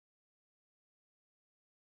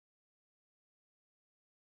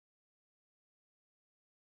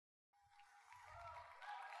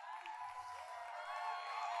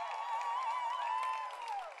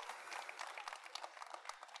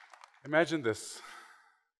Imagine this,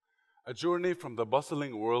 a journey from the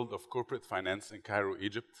bustling world of corporate finance in Cairo,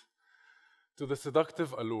 Egypt, to the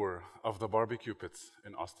seductive allure of the barbecue pits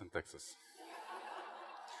in Austin, Texas.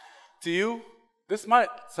 To you, this might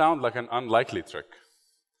sound like an unlikely trick,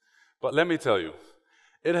 but let me tell you,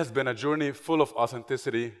 it has been a journey full of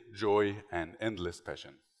authenticity, joy, and endless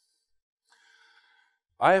passion.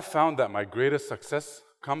 I have found that my greatest success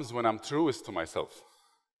comes when I'm truest to myself.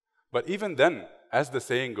 But even then, as the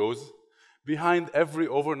saying goes, behind every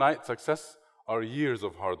overnight success are years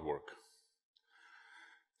of hard work.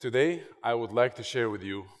 Today, I would like to share with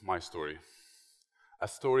you my story, a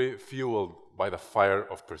story fueled by the fire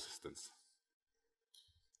of persistence.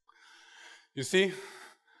 You see,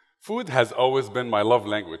 food has always been my love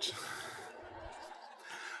language.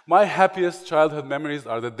 My happiest childhood memories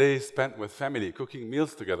are the days spent with family, cooking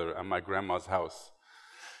meals together at my grandma's house,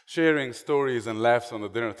 sharing stories and laughs on the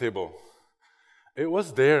dinner table. It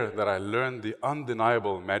was there that I learned the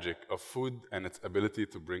undeniable magic of food and its ability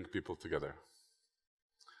to bring people together.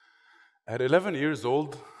 At 11 years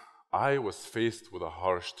old, I was faced with a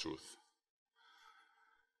harsh truth.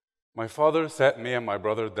 My father sat me and my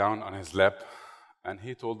brother down on his lap, and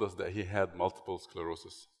he told us that he had multiple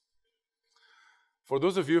sclerosis. For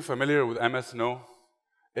those of you familiar with MS know,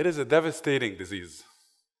 it is a devastating disease,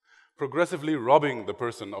 progressively robbing the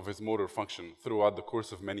person of his motor function throughout the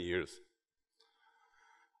course of many years.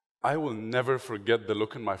 I will never forget the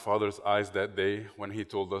look in my father's eyes that day when he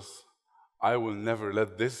told us, "I will never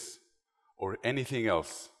let this or anything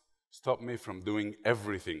else stop me from doing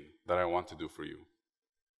everything that I want to do for you."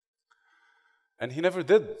 And he never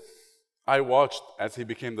did. I watched as he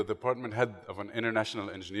became the department head of an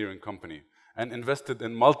international engineering company and invested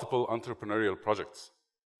in multiple entrepreneurial projects.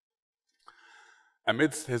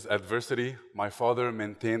 Amidst his adversity, my father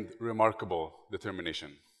maintained remarkable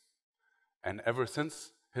determination. And ever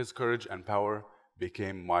since, his courage and power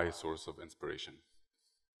became my source of inspiration.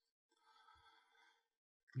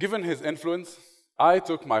 Given his influence, I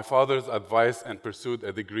took my father's advice and pursued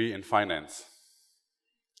a degree in finance.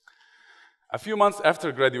 A few months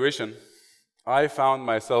after graduation, I found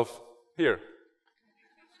myself here,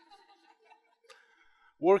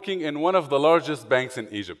 working in one of the largest banks in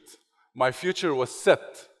Egypt. My future was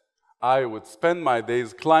set. I would spend my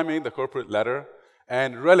days climbing the corporate ladder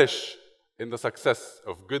and relish in the success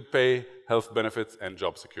of good pay, health benefits, and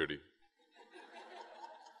job security.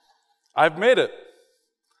 I've made it,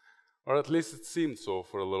 or at least it seemed so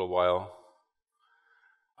for a little while,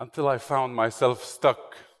 until I found myself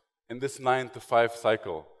stuck in this 9-to-5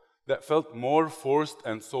 cycle that felt more forced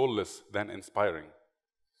and soulless than inspiring.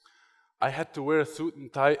 I had to wear a suit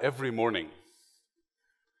and tie every morning.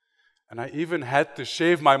 And I even had to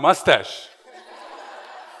shave my mustache.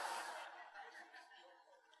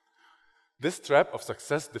 This trap of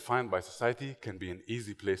success defined by society can be an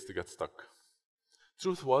easy place to get stuck.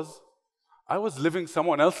 Truth was, I was living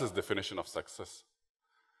someone else's definition of success.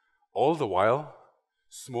 All the while,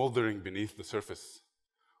 smoldering beneath the surface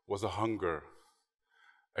was a hunger,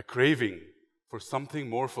 a craving for something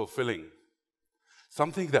more fulfilling,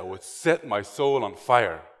 something that would set my soul on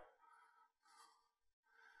fire.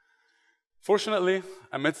 Fortunately,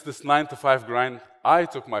 amidst this 9-to-5 grind, I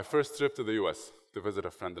took my first trip to the US to visit a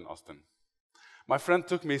friend in Austin. My friend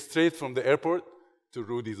took me straight from the airport to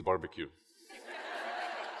Rudy's barbecue,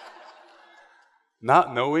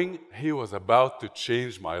 not knowing he was about to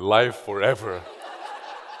change my life forever.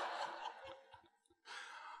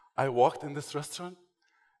 I walked in this restaurant,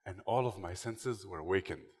 and all of my senses were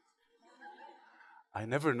awakened. I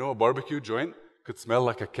never knew a barbecue joint could smell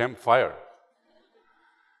like a campfire.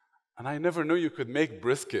 And I never knew you could make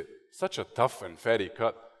brisket, such a tough and fatty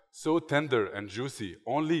cut, so tender and juicy,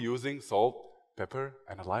 only using salt, pepper,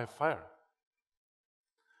 and a live fire.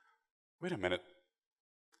 Wait a minute.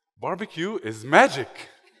 Barbecue is magic.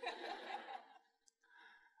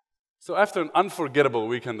 So after an unforgettable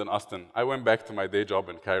weekend in Austin, I went back to my day job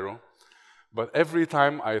in Cairo. But every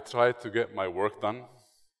time I tried to get my work done,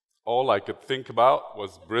 all I could think about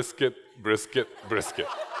was brisket, brisket, brisket.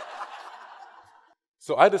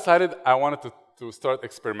 So I decided I wanted to start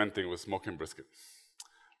experimenting with smoking brisket.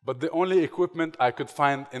 But the only equipment I could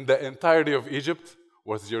find in the entirety of Egypt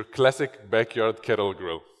was your classic backyard kettle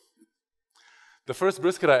grill. The first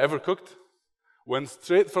brisket I ever cooked went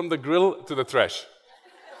straight from the grill to the trash.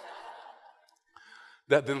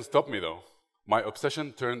 That didn't stop me though. My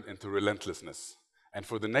obsession turned into relentlessness. And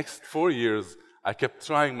for the next 4 years, I kept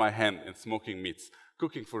trying my hand in smoking meats,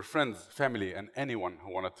 cooking for friends, family, and anyone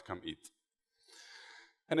who wanted to come eat.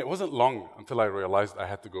 And it wasn't long until I realized I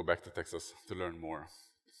had to go back to Texas to learn more.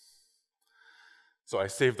 So I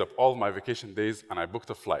saved up all my vacation days and I booked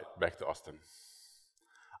a flight back to Austin.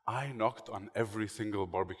 I knocked on every single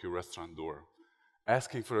barbecue restaurant door,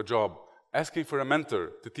 asking for a job, asking for a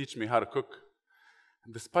mentor to teach me how to cook.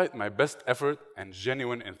 And despite my best effort and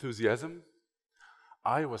genuine enthusiasm,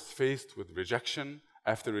 I was faced with rejection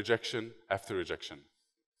after rejection after rejection.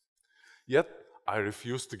 Yet, I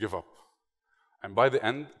refused to give up. And by the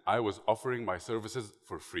end, I was offering my services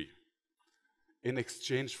for free in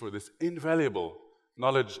exchange for this invaluable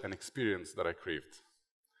knowledge and experience that I craved.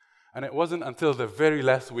 And it wasn't until the very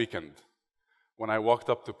last weekend when I walked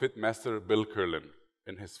up to pitmaster Bill Curlin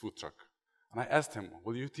in his food truck. And I asked him,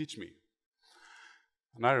 "Will you teach me?"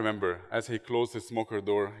 And I remember, as he closed his smoker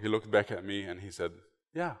door, he looked back at me and he said,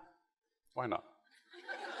 "Yeah, why not?"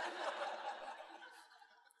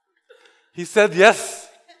 He said yes.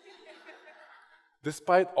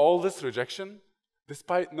 Despite all this rejection,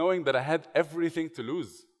 despite knowing that I had everything to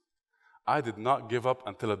lose, I did not give up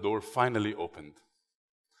until a door finally opened.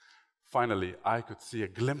 Finally, I could see a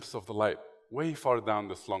glimpse of the light way far down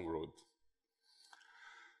this long road.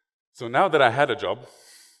 So now that I had a job,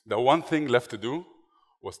 the one thing left to do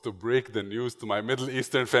was to break the news to my Middle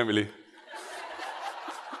Eastern family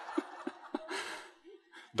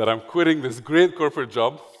that I'm quitting this great corporate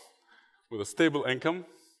job with a stable income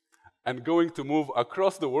and going to move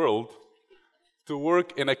across the world to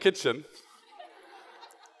work in a kitchen,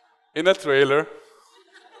 in a trailer,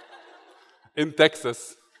 in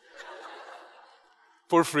Texas,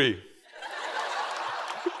 for free.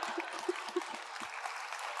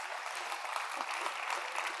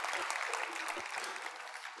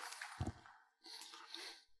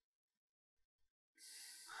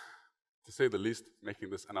 To say the least, making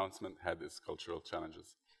this announcement had its cultural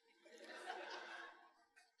challenges.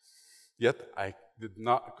 Yet I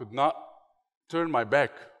could not turn my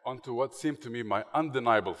back onto what seemed to me my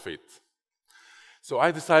undeniable fate. So I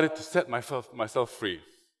decided to set myself free.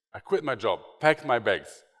 I quit my job, packed my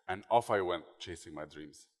bags, and off I went, chasing my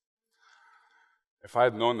dreams. If I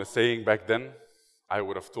had known the saying back then, I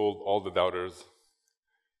would have told all the doubters,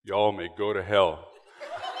 "Y'all may go to hell.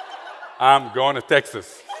 I'm going to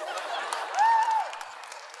Texas."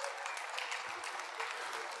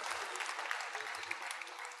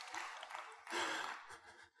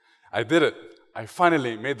 I did it. I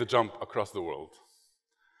finally made the jump across the world.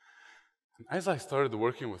 And as I started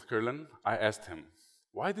working with Curlin, I asked him,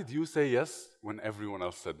 "Why did you say yes when everyone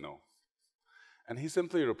else said no?" And he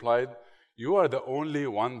simply replied, "You are the only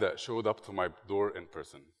one that showed up to my door in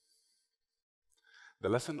person." The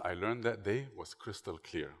lesson I learned that day was crystal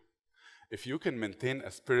clear. If you can maintain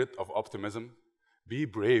a spirit of optimism, be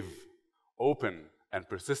brave, open, and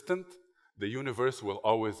persistent, the universe will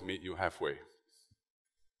always meet you halfway.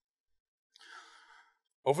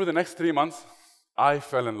 Over the next 3 months, I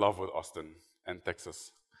fell in love with Austin and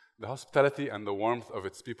Texas. The hospitality and the warmth of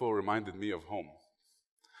its people reminded me of home.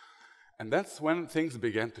 And that's when things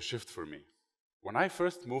began to shift for me. When I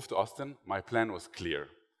first moved to Austin, my plan was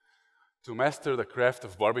clear: to master the craft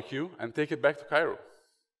of barbecue and take it back to Cairo.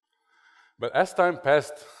 But as time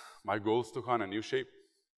passed, my goals took on a new shape.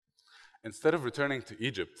 Instead of returning to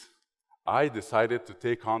Egypt, I decided to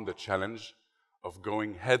take on the challenge of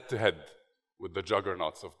going head-to-head with the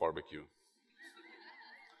juggernauts of barbecue.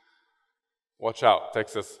 Watch out,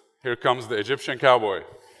 Texas. Here comes the Egyptian cowboy.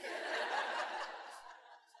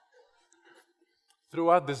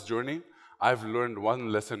 Throughout this journey, I've learned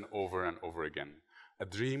one lesson over and over again. A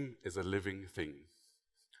dream is a living thing.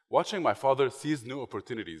 Watching my father seize new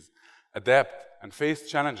opportunities, adapt, and face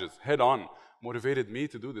challenges head-on motivated me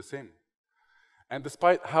to do the same. And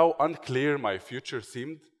despite how unclear my future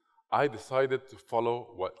seemed, I decided to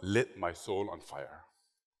follow what lit my soul on fire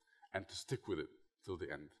and to stick with it till the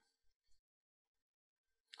end.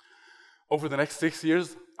 Over the next 6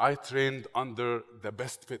 years, I trained under the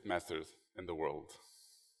best pitmasters in the world.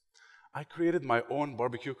 I created my own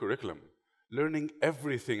barbecue curriculum, learning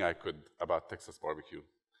everything I could about Texas barbecue.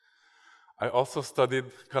 I also studied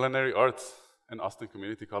culinary arts in Austin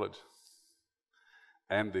Community College.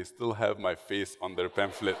 And they still have my face on their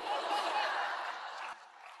pamphlet.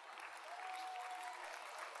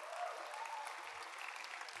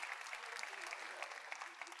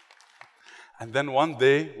 And then one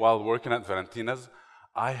day, while working at Valentina's,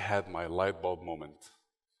 I had my light bulb moment.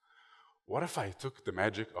 What if I took the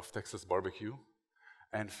magic of Texas barbecue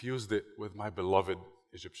and fused it with my beloved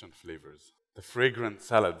Egyptian flavors? The fragrant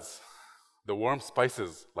salads, the warm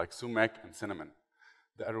spices like sumac and cinnamon,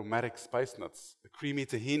 the aromatic spice nuts, the creamy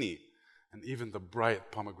tahini, and even the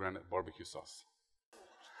bright pomegranate barbecue sauce.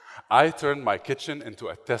 I turned my kitchen into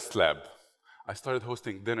a test lab. I started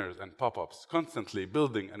hosting dinners and pop-ups, constantly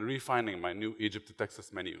building and refining my new Egypt to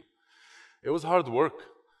Texas menu. It was hard work,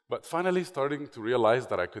 but finally starting to realize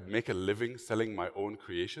that I could make a living selling my own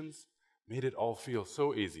creations made it all feel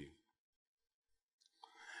so easy.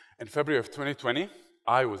 In February of 2020,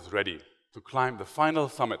 I was ready to climb the final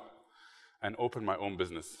summit and open my own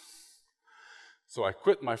business. So I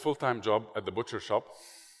quit my full-time job at the butcher shop.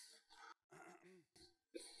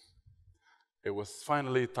 It was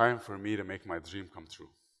finally time for me to make my dream come true.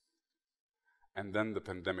 And then the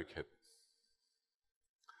pandemic hit.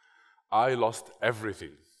 I lost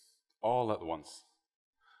everything, all at once.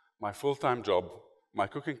 My full-time job, my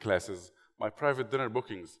cooking classes, my private dinner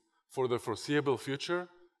bookings. For the foreseeable future,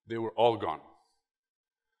 they were all gone.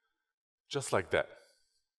 Just like that,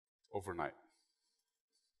 overnight.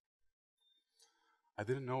 I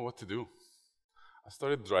didn't know what to do. I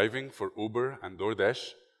started driving for Uber and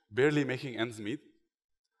DoorDash, barely making ends meet.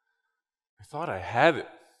 I thought I had it.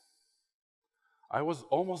 I was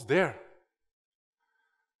almost there.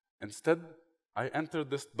 Instead, I entered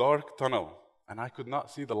this dark tunnel, and I could not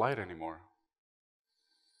see the light anymore.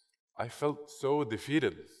 I felt so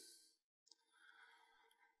defeated.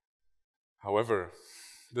 However,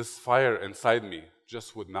 this fire inside me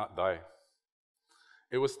just would not die.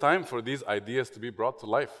 It was time for these ideas to be brought to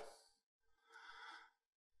life.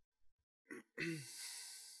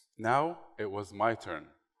 Now it was my turn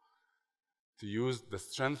to use the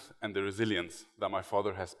strength and the resilience that my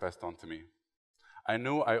father has passed on to me. I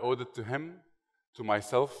knew I owed it to him, to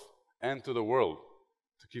myself, and to the world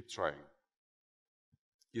to keep trying.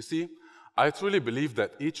 You see, I truly believe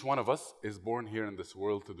that each one of us is born here in this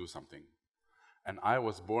world to do something. And I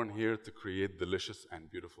was born here to create delicious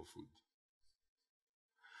and beautiful food.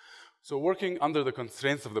 So working under the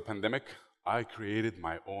constraints of the pandemic, I created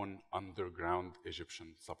my own underground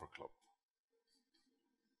Egyptian supper club,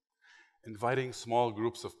 inviting small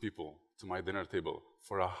groups of people to my dinner table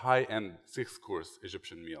for a high-end 6-course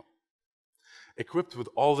Egyptian meal. Equipped with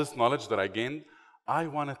all this knowledge that I gained, I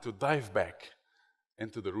wanted to dive back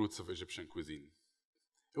into the roots of Egyptian cuisine.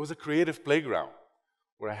 It was a creative playground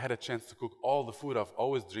where I had a chance to cook all the food I've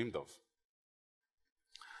always dreamed of.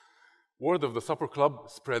 Word of the supper club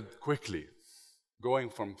spread quickly, going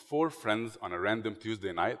from 4 friends on a random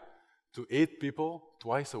Tuesday night to 8 people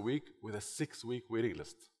twice a week with a 6-week waiting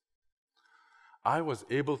list. I was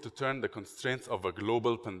able to turn the constraints of a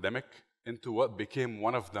global pandemic into what became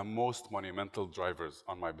one of the most monumental drivers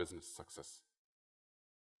on my business success.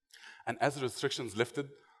 And as restrictions lifted,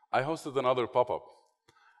 I hosted another pop-up.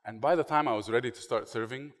 And by the time I was ready to start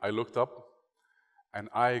serving, I looked up and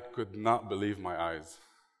I could not believe my eyes.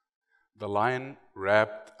 The line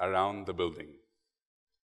wrapped around the building.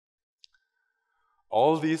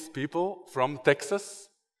 All these people from Texas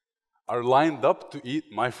are lined up to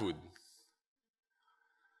eat my food.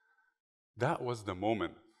 That was the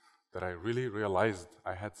moment that I really realized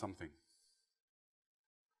I had something.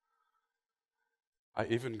 I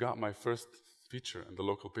even got my first feature in the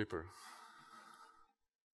local paper.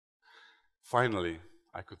 Finally,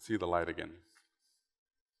 I could see the light again.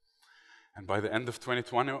 And by the end of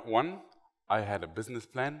 2021, I had a business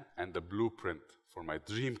plan and a blueprint for my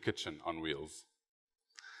dream kitchen on wheels.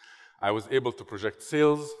 I was able to project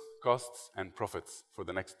sales, costs, and profits for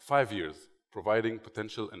the next 5 years, providing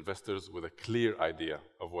potential investors with a clear idea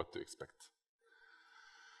of what to expect.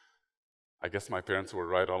 I guess my parents were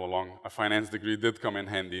right all along. A finance degree did come in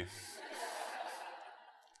handy.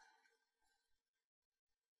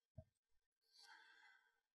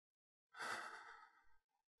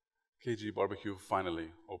 KG Barbecue finally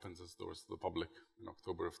opens its doors to the public in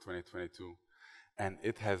October of 2022, and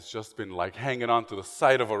it has just been like hanging on to the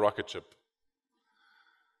side of a rocket ship.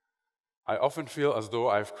 I often feel as though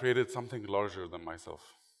I've created something larger than myself.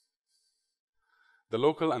 The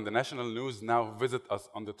local and the national news now visit us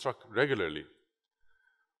on the truck regularly.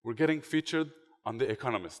 We're getting featured on The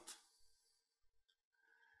Economist,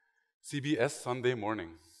 CBS Sunday Morning,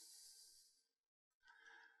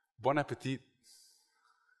 Bon Appetit,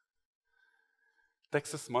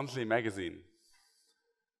 Texas Monthly Magazine.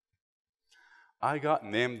 I got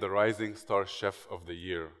named the Rising Star Chef of the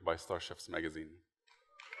Year by Star Chefs Magazine.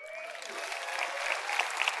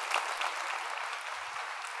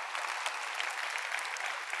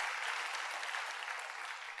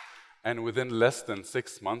 And within less than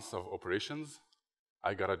 6 months of operations,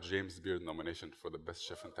 I got a James Beard nomination for the best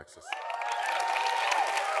chef in Texas.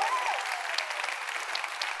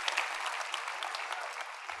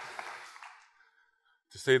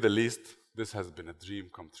 To say the least, this has been a dream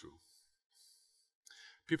come true.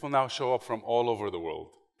 People now show up from all over the world,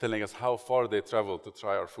 telling us how far they traveled to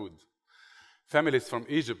try our food. Families from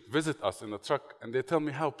Egypt visit us in the truck and they tell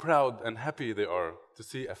me how proud and happy they are to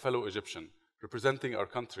see a fellow Egyptian representing our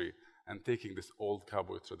country and taking this old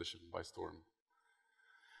cowboy tradition by storm.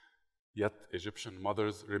 Yet Egyptian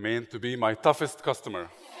mothers remain to be my toughest customer.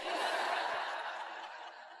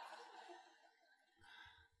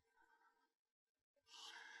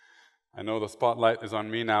 I know the spotlight is on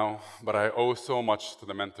me now, but I owe so much to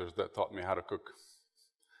the mentors that taught me how to cook.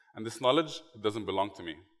 And this knowledge doesn't belong to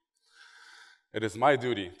me. It is my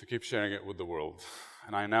duty to keep sharing it with the world.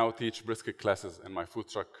 And I now teach brisket classes in my food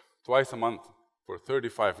truck twice a month for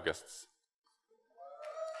 35 guests.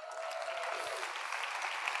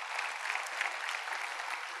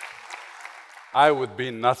 I would be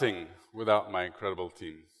nothing without my incredible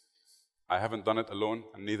team. I haven't done it alone,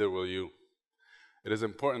 and neither will you. It is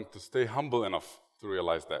important to stay humble enough to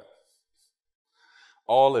realize that.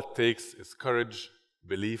 All it takes is courage,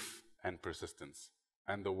 belief, and persistence,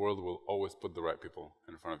 and the world will always put the right people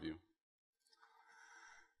in front of you.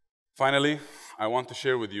 Finally, I want to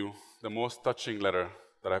share with you the most touching letter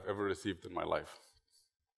that I've ever received in my life.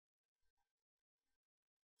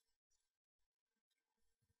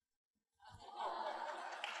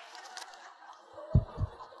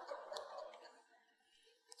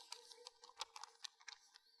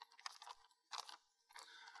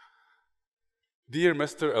 Dear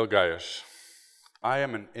Mr. El-Ghayesh, I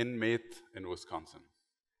am an inmate in Wisconsin.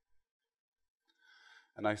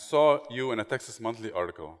 And I saw you in a Texas Monthly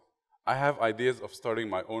article. I have ideas of starting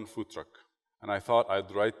my own food truck, and I thought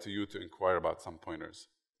I'd write to you to inquire about some pointers.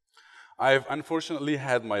 I have unfortunately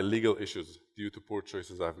had my legal issues due to poor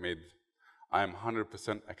choices I've made. I am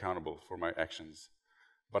 100% accountable for my actions,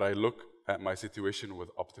 but I look at my situation with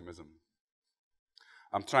optimism.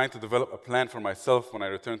 I'm trying to develop a plan for myself when I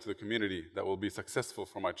return to the community that will be successful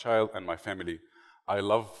for my child and my family. I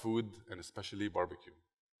love food, and especially barbecue.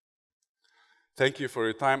 Thank you for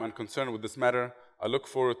your time and concern with this matter. I look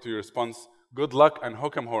forward to your response. Good luck and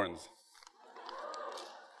hook 'em horns.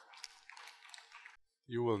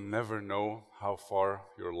 You will never know how far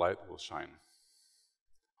your light will shine,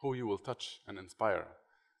 who you will touch and inspire,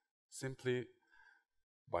 simply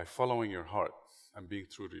by following your heart and being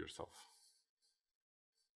true to yourself.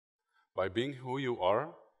 By being who you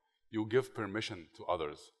are, you give permission to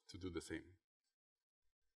others to do the same.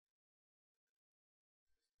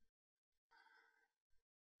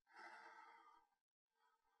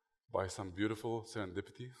 By some beautiful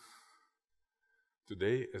serendipity,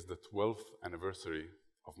 today is the 12th anniversary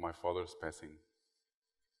of my father's passing.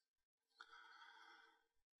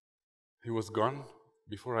 He was gone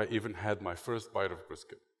before I even had my first bite of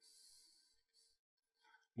brisket.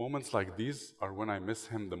 Moments like these are when I miss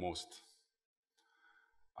him the most.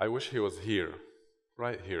 I wish he was here,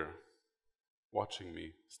 right here, watching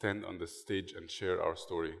me stand on this stage and share our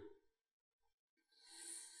story.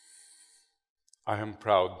 I am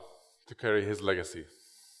proud to carry his legacy,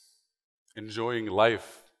 enjoying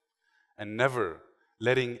life and never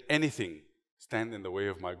letting anything stand in the way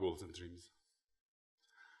of my goals and dreams.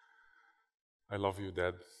 I love you,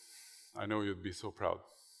 Dad. I know you'd be so proud.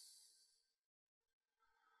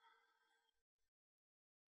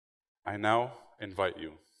 I now invite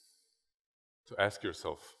you to ask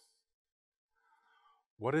yourself,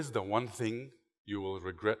 what is the one thing you will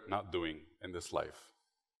regret not doing in this life?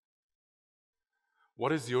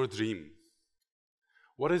 What is your dream?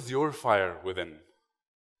 What is your fire within?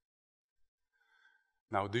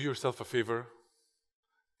 Now do yourself a favor,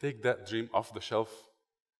 take that dream off the shelf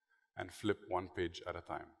and flip one page at a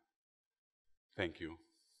time. Thank you.